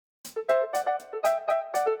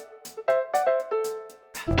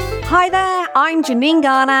Hi there, I'm Janine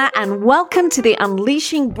Garner, and welcome to the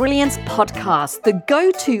Unleashing Brilliance podcast, the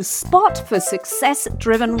go-to spot for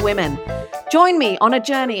success-driven women. Join me on a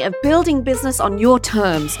journey of building business on your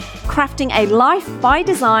terms, crafting a life by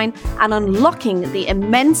design, and unlocking the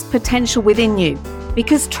immense potential within you.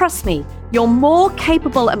 Because trust me, you're more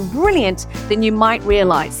capable and brilliant than you might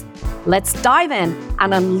realize. Let's dive in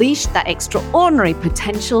and unleash that extraordinary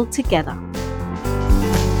potential together.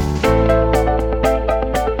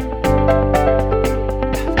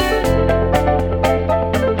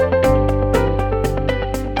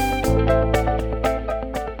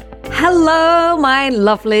 Hello, my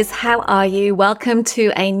lovelies. How are you? Welcome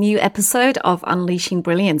to a new episode of Unleashing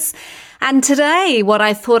Brilliance. And today, what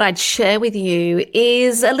I thought I'd share with you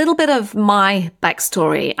is a little bit of my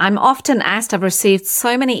backstory. I'm often asked, I've received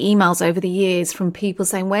so many emails over the years from people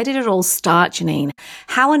saying, where did it all start, Janine?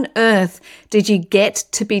 How on earth did you get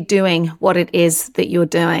to be doing what it is that you're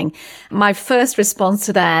doing? My first response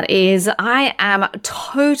to that is I am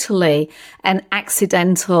totally an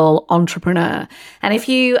accidental entrepreneur. And if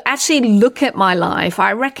you actually look at my life,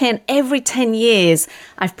 I reckon every 10 years,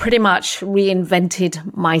 I've pretty much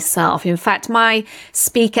reinvented myself. In fact, my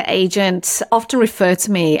speaker agent often referred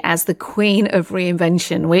to me as the queen of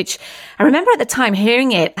reinvention, which I remember at the time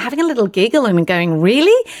hearing it, having a little giggle and going,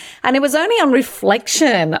 really? And it was only on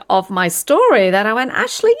reflection of my story that I went,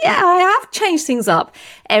 actually, yeah, I have changed things up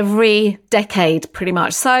every decade pretty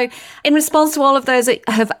much. So in response to all of those that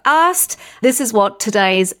have asked, this is what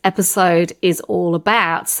today's episode is all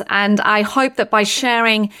about. And I hope that by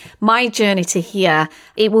sharing my journey to here,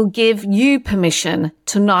 it will give you permission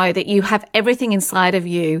to know that you have everything inside of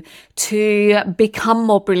you to become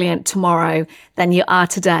more brilliant tomorrow than you are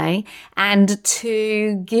today, and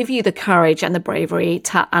to give you the courage and the bravery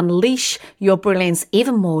to unleash your brilliance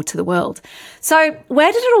even more to the world. So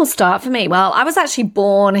where did it all start for me? Well, I was actually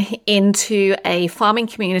born into a farming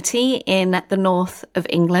community in the north of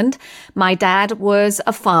England. My dad was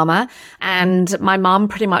a farmer and my mum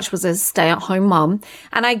pretty much was a stay-at-home mum.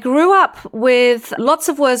 And I grew up with lots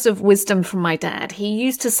of words of wisdom from my dad. He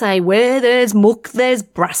used to say, where there's muck, there's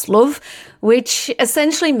brass, love, which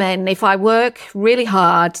essentially meant if I work really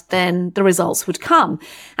hard, then the results would come.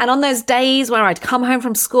 And on those days where I'd come home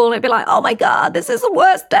from school and it'd be like, oh my God, this is the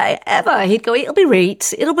worst day ever, he'd go, it'll be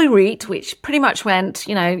reet, which pretty much went,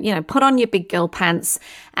 you know, put on your big girl pants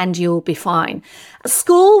and you'll be fine.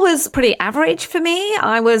 School was pretty average for me.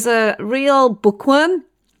 I was a real bookworm.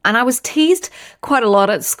 And I was teased quite a lot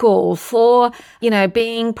at school for,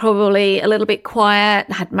 being probably a little bit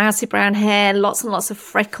quiet, had mousy brown hair, lots and lots of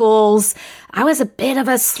freckles. I was a bit of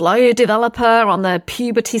a slow developer on the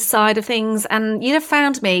puberty side of things, and you'd have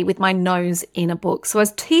found me with my nose in a book. So I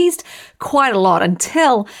was teased quite a lot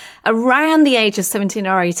until around the age of 17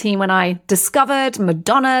 or 18 when I discovered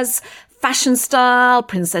Madonna's fashion style,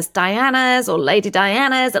 Princess Diana's or Lady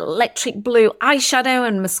Diana's electric blue eyeshadow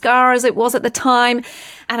and mascara as it was at the time.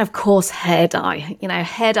 And of course, hair dye.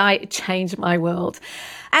 Hair dye changed my world.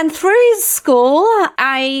 And through school,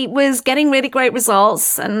 I was getting really great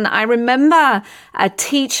results. And I remember a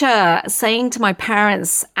teacher saying to my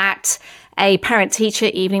parents at a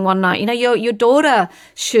parent-teacher evening one night, your daughter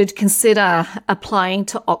should consider applying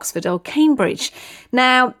to Oxford or Cambridge.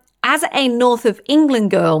 Now, as a North of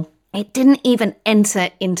England girl, it didn't even enter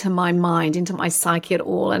into my mind, into my psyche at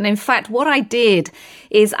all. And in fact, what I did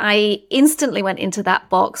is I instantly went into that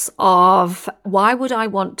box of why would I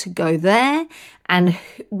want to go there and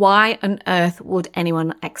why on earth would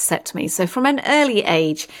anyone accept me? So from an early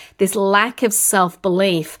age, this lack of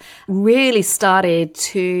self-belief really started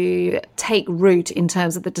to take root in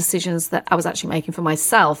terms of the decisions that I was actually making for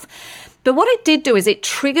myself. But what it did do is it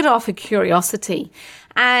triggered off a curiosity.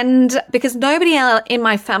 And because nobody else in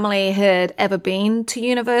my family had ever been to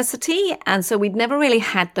university, and so we'd never really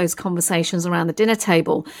had those conversations around the dinner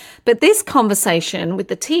table. But this conversation with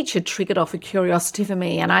the teacher triggered off a curiosity for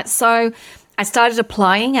me. And so I started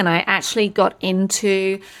applying, and I actually got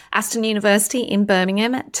into Aston University in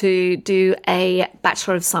Birmingham to do a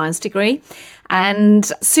Bachelor of Science degree. And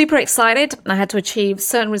super excited. I had to achieve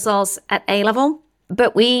certain results at A-level.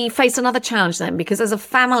 But we faced another challenge then, because as a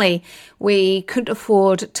family, we couldn't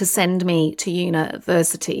afford to send me to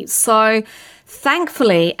university. So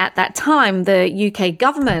thankfully, at that time, the UK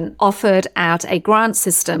government offered out a grant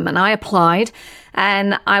system, and I applied,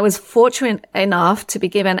 and I was fortunate enough to be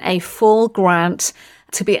given a full grant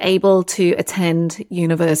to be able to attend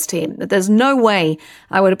university. There's no way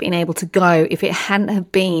I would have been able to go if it hadn't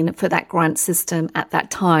have been for that grant system at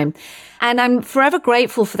that time. And I'm forever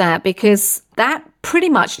grateful for that, because that pretty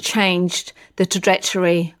much changed the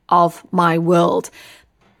trajectory of my world.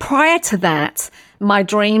 prior to that, my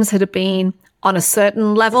dreams had been on a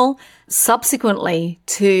certain level. Subsequently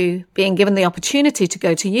to being given the opportunity to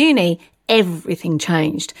go to uni, everything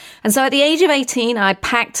changed. And so at the age of 18, I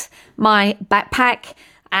packed my backpack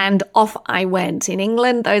and off I went. In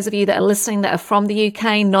England, those of you that are listening that are from the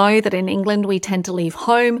UK know that in England, we tend to leave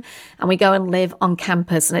home and we go and live on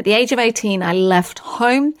campus. And at the age of 18, I left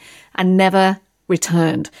home and never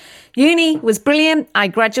returned. Uni was brilliant. I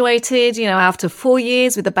graduated, after 4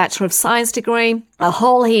 years with a Bachelor of Science degree, a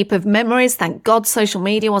whole heap of memories. Thank God social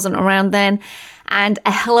media wasn't around then. And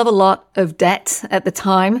a hell of a lot of debt at the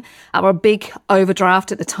time, or a big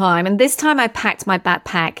overdraft at the time. And this time I packed my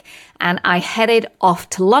backpack and I headed off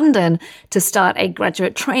to London to start a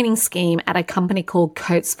graduate training scheme at a company called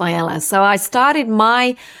Coates Vayella. So I started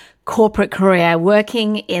my corporate career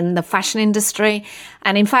working in the fashion industry.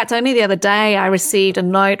 And in fact, only the other day, I received a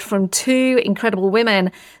note from two incredible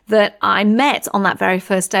women that I met on that very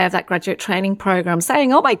first day of that graduate training program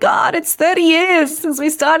saying, oh my God, it's 30 years since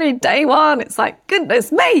we started day one. It's like,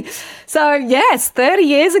 goodness me. So yes, 30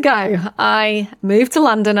 years ago, I moved to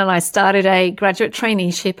London and I started a graduate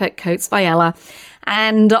traineeship at Coates Vayella.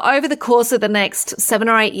 And over the course of the next 7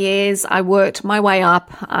 or 8 years, I worked my way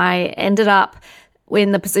up. I ended up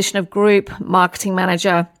in the position of group marketing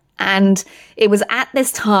manager. And it was at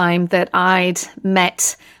this time that I'd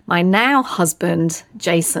met my now husband,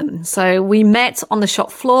 Jason. So we met on the shop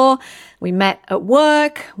floor. We met at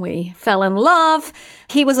work. We fell in love.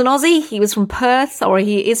 He was an Aussie. He was from Perth, or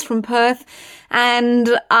he is from Perth.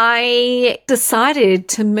 And I decided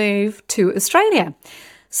to move to Australia.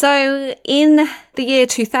 So in the year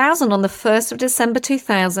 2000, on the 1st of December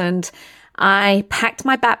 2000, I packed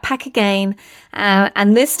my backpack again,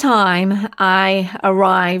 and this time I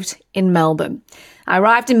arrived in Melbourne. I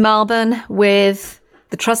arrived in Melbourne with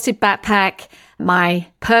the trusted backpack, my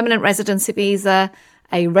permanent residency visa,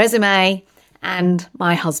 a resume, and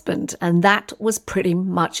my husband. And that was pretty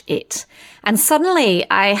much it. And suddenly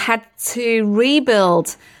I had to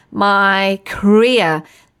rebuild my career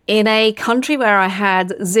in a country where I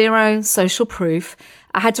had zero social proof.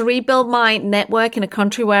 I had to rebuild my network in a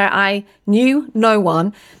country where I knew no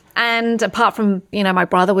one. And apart from, my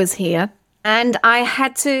brother was here. And I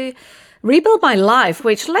had to rebuild my life,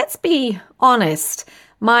 which, let's be honest,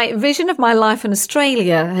 my vision of my life in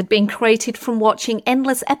Australia had been created from watching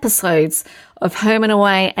endless episodes of Home and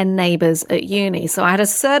Away and Neighbours at uni. So I had a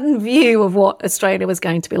certain view of what Australia was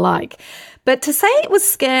going to be like. But to say it was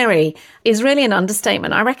scary is really an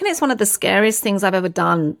understatement. I reckon it's one of the scariest things I've ever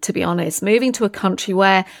done, to be honest, moving to a country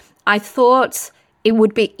where I thought it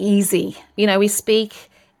would be easy. We speak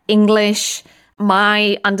English.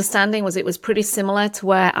 My understanding was it was pretty similar to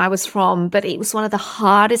where I was from, but it was one of the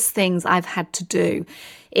hardest things I've had to do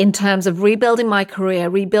in terms of rebuilding my career,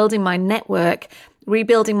 rebuilding my network,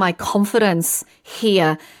 rebuilding my confidence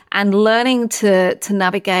here, and learning to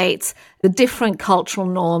navigate the different cultural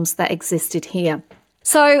norms that existed here.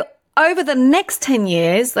 So over the next 10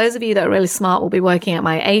 years, those of you that are really smart will be working at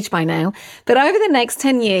my age by now, but over the next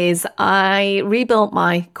 10 years, I rebuilt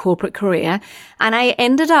my corporate career and I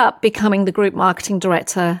ended up becoming the group marketing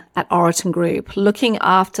director at Oroton Group, looking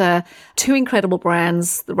after two incredible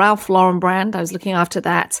brands, the Ralph Lauren brand. I was looking after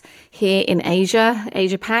that here in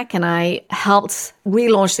Asia Pac, and I helped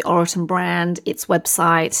relaunch the Oroton brand, its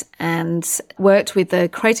website, and worked with the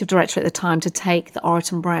creative director at the time to take the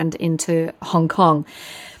Oroton brand into Hong Kong.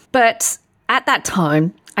 But at that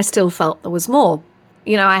time, I still felt there was more.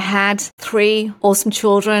 I had 3 awesome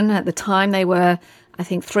children. At the time, they were, I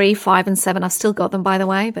think, 3, 5, and 7. I've still got them, by the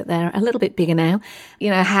way, but they're a little bit bigger now.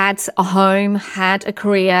 Had a home, had a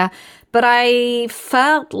career, but I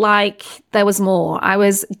felt like there was more. I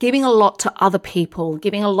was giving a lot to other people,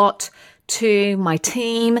 giving a lot to my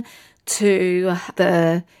team, to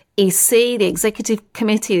the EC, the executive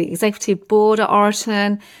committee, the executive board at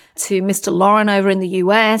Oroton, to Mr. Lauren over in the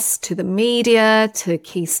US, to the media, to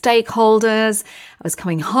key stakeholders. I was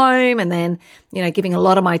coming home and then, giving a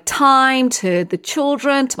lot of my time to the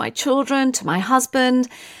children, to my husband.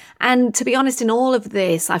 And to be honest, in all of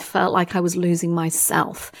this, I felt like I was losing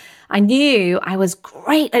myself. I knew I was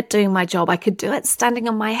great at doing my job. I could do it standing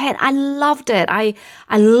on my head. I loved it. I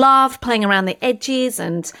loved playing around the edges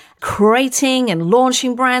and creating and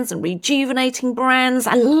launching brands and rejuvenating brands.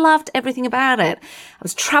 I loved everything about it. I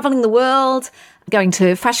was traveling the world, going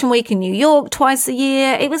to Fashion Week in New York twice a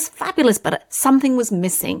year. It was fabulous, but something was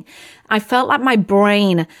missing. I felt like my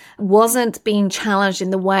brain wasn't being challenged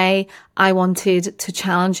in the way I wanted to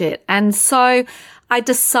challenge it. And so I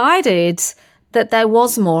decided that there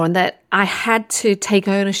was more and that I had to take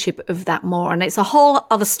ownership of that more. And it's a whole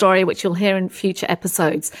other story, which you'll hear in future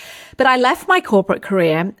episodes. But I left my corporate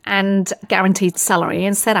career and guaranteed salary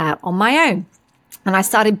and set out on my own. And I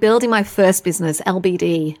started building my first business,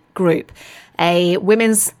 LBD Group, a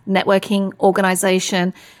women's networking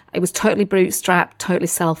organization. It was totally bootstrapped, totally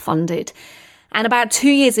self-funded. And about 2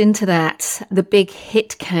 years into that, the big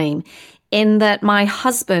hit came in that my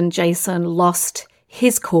husband, Jason, lost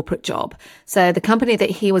his corporate job. So the company that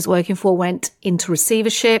he was working for went into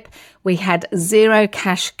receivership. We had zero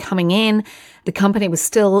cash coming in. The company was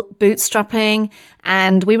still bootstrapping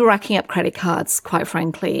and we were racking up credit cards, quite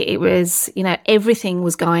frankly. It was, everything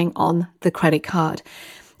was going on the credit card.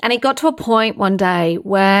 And it got to a point one day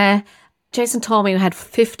where Jason told me we had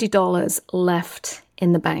 $50 left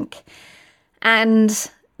in the bank. And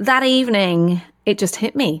that evening, it just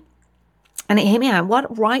hit me. And it hit me out.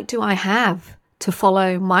 What right do I have to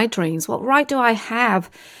follow my dreams? What right do I have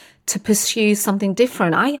to pursue something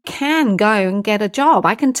different? I can go and get a job.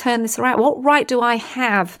 I can turn this around. What right do I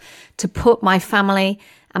have to put my family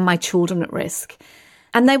and my children at risk?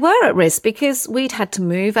 And they were at risk because we'd had to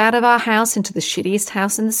move out of our house into the shittiest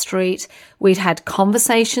house in the street. We'd had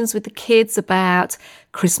conversations with the kids about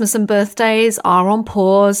Christmas and birthdays are on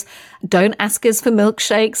pause. Don't ask us for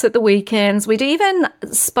milkshakes at the weekends. We'd even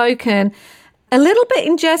spoken a little bit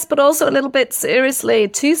in jest, but also a little bit seriously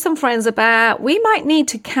to some friends about we might need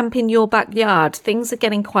to camp in your backyard. Things are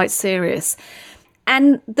getting quite serious.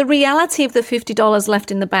 And the reality of the $50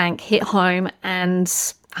 left in the bank hit home and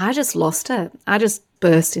I just lost it. I just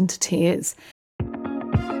burst into tears.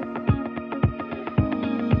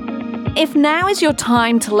 If now is your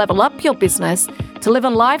time to level up your business, to live a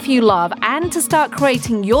life you love, and to start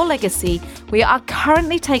creating your legacy, we are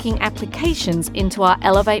currently taking applications into our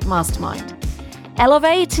Elevate Mastermind.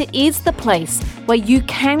 Elevate is the place where you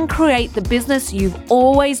can create the business you've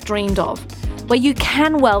always dreamed of, where you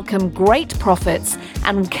can welcome great profits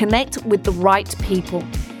and connect with the right people.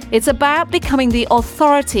 It's about becoming the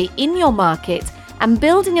authority in your market and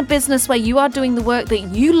building a business where you are doing the work that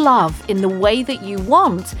you love in the way that you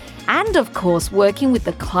want, and of course, working with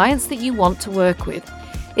the clients that you want to work with.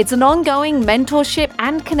 It's an ongoing mentorship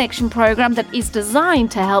and connection program that is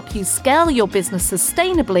designed to help you scale your business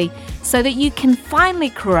sustainably so that you can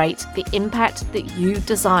finally create the impact that you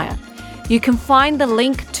desire. You can find the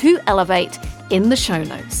link to Elevate in the show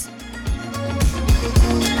notes.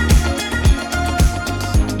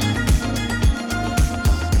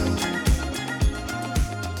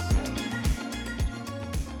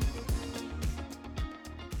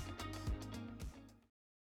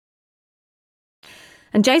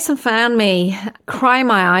 And Jason found me crying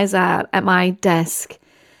my eyes out at my desk.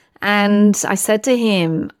 And I said to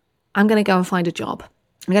him, I'm going to go and find a job.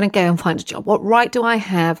 I'm going to go and find a job. What right do I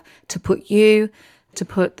have to put you, to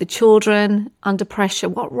put the children under pressure?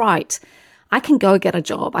 What right? I can go get a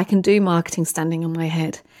job. I can do marketing standing on my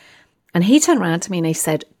head. And he turned around to me and he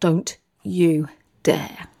said, don't you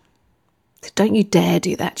dare. Don't you dare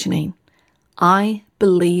do that, Janine. I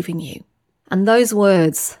believe in you. And those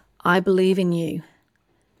words, I believe in you,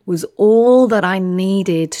 was all that I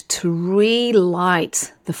needed to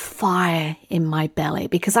relight the fire in my belly.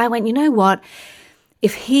 Because I went, you know what?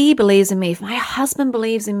 If he believes in me, if my husband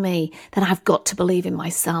believes in me, then I've got to believe in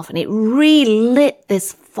myself. And it relit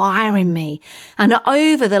this fire in me. And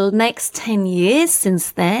over the next 10 years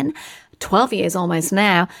since then, 12 years almost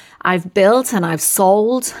now, I've built and I've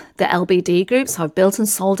sold the LBD Group. So I've built and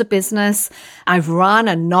sold a business. I've run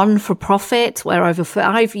a non-for-profit where over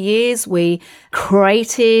 5 years we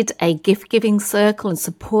created a gift-giving circle and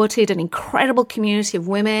supported an incredible community of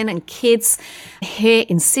women and kids here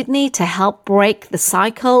in Sydney to help break the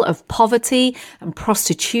cycle of poverty and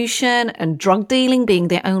prostitution and drug dealing being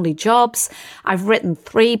their only jobs. I've written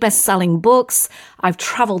 3 best-selling books. I've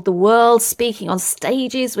traveled the world speaking on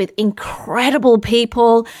stages with incredible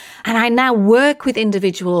people. And I now work with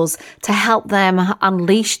individuals to help them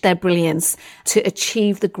unleash their brilliance to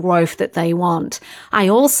achieve the growth that they want. I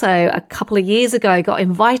also, a couple of years ago, got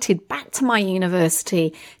invited back to my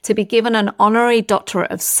university to be given an honorary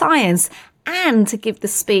doctorate of science and to give the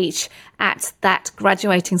speech at that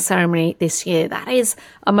graduating ceremony this year. That is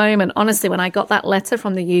a moment, honestly, when I got that letter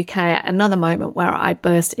from the UK, another moment where I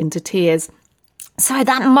burst into tears. So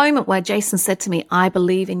that moment where Jason said to me, I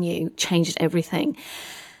believe in you, changed everything.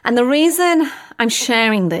 And the reason I'm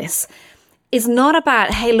sharing this is not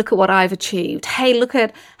about, hey, look at what I've achieved. Hey, look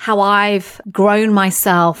at how I've grown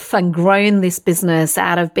myself and grown this business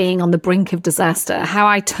out of being on the brink of disaster. How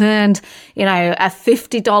I turned, a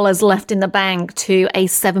 $50 left in the bank to a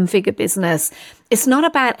 7-figure business. It's not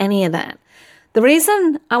about any of that. The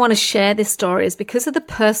reason I want to share this story is because of the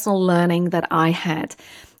personal learning that I had.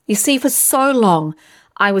 You see, for so long,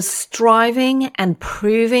 I was striving and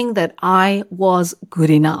proving that I was good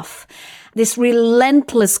enough. This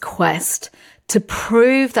relentless quest to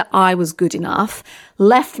prove that I was good enough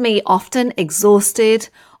left me often exhausted,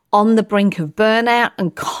 on the brink of burnout,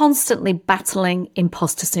 and constantly battling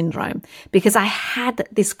imposter syndrome because I had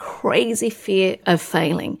this crazy fear of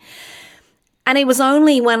failing. And it was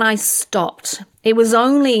only when I stopped, it was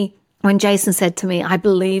only when Jason said to me, I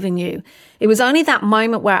believe in you. It was only that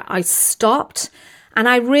moment where I stopped and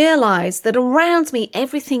I realized that around me,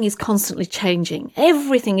 everything is constantly changing.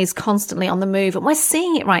 Everything is constantly on the move. And we're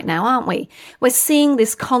seeing it right now, aren't we? We're seeing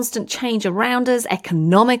this constant change around us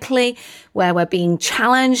economically, where we're being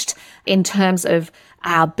challenged in terms of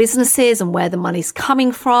our businesses and where the money's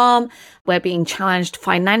coming from. We're being challenged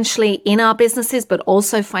financially in our businesses, but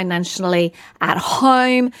also financially at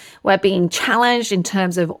home. We're being challenged in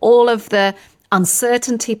terms of all of the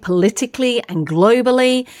uncertainty politically and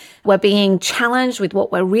globally. We're being challenged with what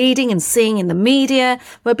we're reading and seeing in the media.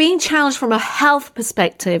 We're being challenged from a health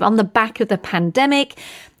perspective on the back of the pandemic.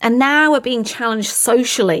 And now we're being challenged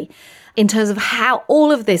socially in terms of how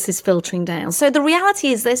all of this is filtering down. So the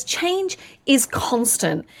reality is this change is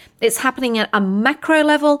constant. It's happening at a macro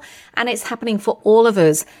level and it's happening for all of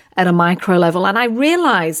us at a micro level. And I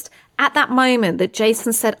realized at that moment that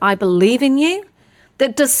Jason said, I believe in you,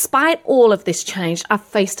 that despite all of this change, I've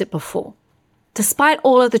faced it before. Despite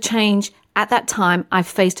all of the change at that time, I've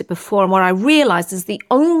faced it before. And what I realized is the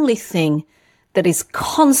only thing that is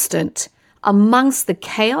constant amongst the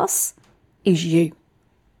chaos is you.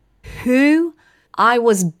 Who I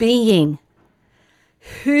was being,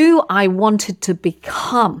 who I wanted to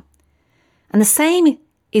become. And the same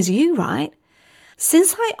is you, right?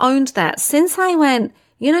 Since I owned that, since I went,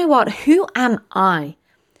 you know what, who am I?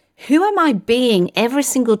 Who am I being every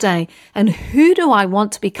single day? And who do I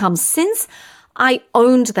want to become? Since I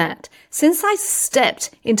owned that, since I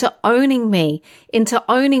stepped into owning me, into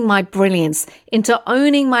owning my brilliance, into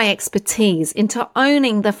owning my expertise, into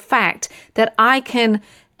owning the fact that I can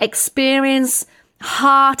experience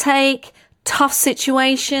heartache, tough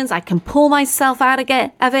situations, I can pull myself out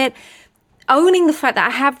of it, owning the fact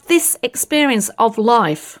that I have this experience of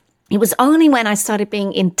life. It was only when I started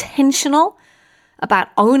being intentional about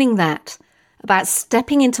owning that, about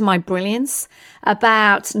stepping into my brilliance,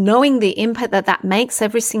 about knowing the impact that that makes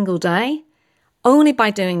every single day. Only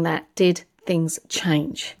by doing that did things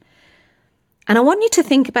change. And I want you to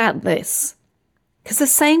think about this, because the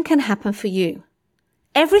same can happen for you.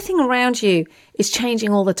 Everything around you is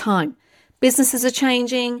changing all the time. Businesses are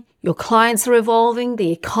changing, your clients are evolving,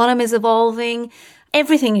 the economy is evolving,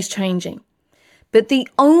 everything is changing. But the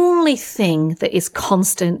only thing that is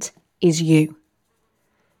constant is you.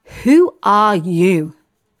 Who are you?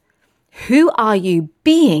 Who are you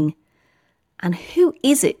being? And who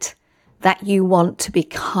is it that you want to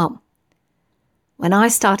become? When I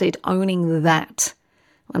started owning that,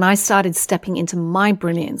 when I started stepping into my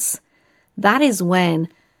brilliance, that is when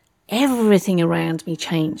everything around me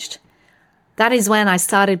changed. That is when I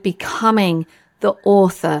started becoming the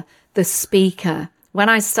author, the speaker, when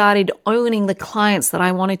I started owning the clients that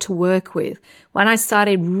I wanted to work with, when I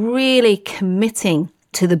started really committing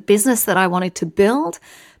to the business that I wanted to build,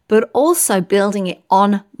 but also building it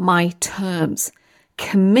on my terms,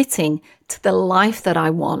 committing to the life that I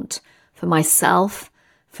want for myself,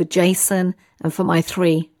 for Jason, and for my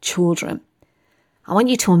 3 children. I want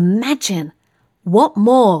you to imagine what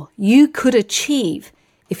more you could achieve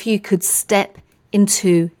if you could step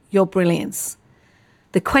into your brilliance.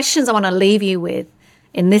 The questions I want to leave you with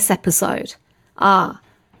in this episode are,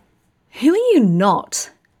 who are you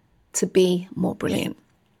not to be more brilliant?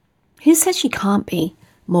 Who says you can't be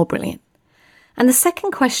more brilliant? And the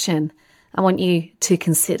second question I want you to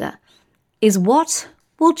consider is, what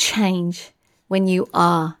will change when you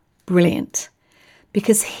are brilliant?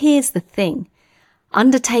 Because here's the thing,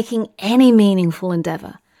 undertaking any meaningful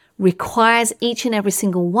endeavor requires each and every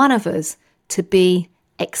single one of us to be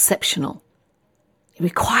exceptional. It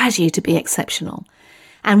requires you to be exceptional.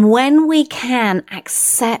 And when we can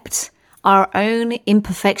accept our own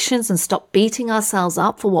imperfections and stop beating ourselves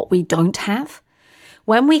up for what we don't have,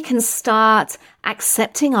 when we can start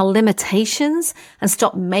accepting our limitations and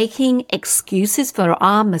stop making excuses for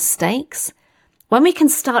our mistakes, when we can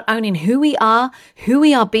start owning who we are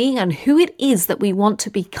being, and who it is that we want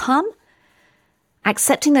to become,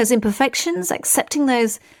 accepting those imperfections, accepting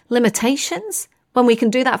those limitations, when we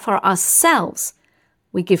can do that for ourselves,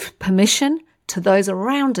 we give permission to those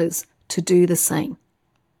around us to do the same.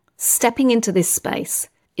 Stepping into this space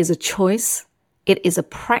is a choice, it is a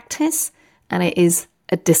practice, and it is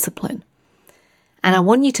a discipline. And I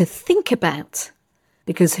want you to think about,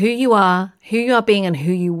 because who you are being, and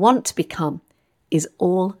who you want to become is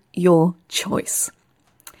all your choice.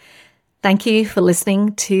 Thank you for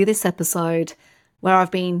listening to this episode where I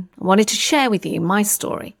wanted to share with you my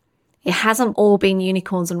story. It hasn't all been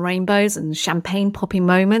unicorns and rainbows and champagne popping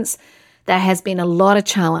moments. There has been a lot of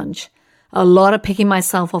challenge, a lot of picking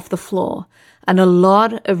myself off the floor, and a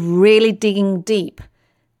lot of really digging deep,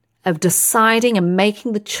 of deciding and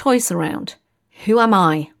making the choice around who am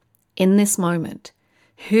I in this moment?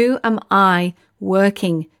 Who am I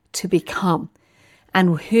working to become?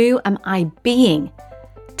 And who am I being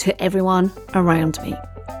to everyone around me?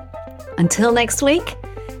 Until next week,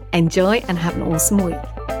 enjoy and have an awesome week.